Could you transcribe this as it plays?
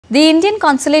The Indian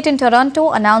Consulate in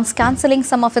Toronto announced cancelling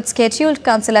some of its scheduled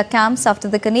consular camps after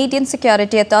the Canadian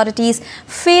security authorities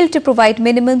failed to provide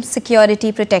minimum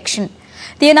security protection.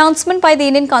 The announcement by the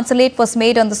Indian Consulate was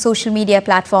made on the social media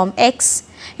platform X.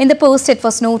 In the post, it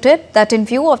was noted that in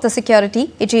view of the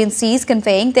security agencies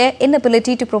conveying their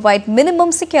inability to provide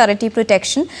minimum security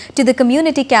protection to the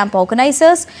community camp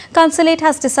organizers, Consulate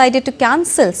has decided to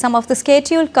cancel some of the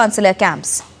scheduled consular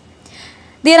camps.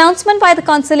 The announcement by the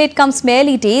Consulate comes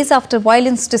merely days after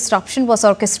violence disruption was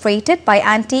orchestrated by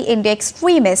anti-India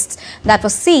extremists that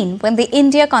was seen when the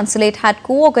India Consulate had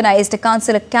co-organized a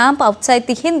consular camp outside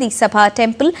the Hindi Sabha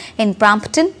temple in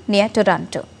Brampton near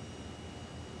Toronto.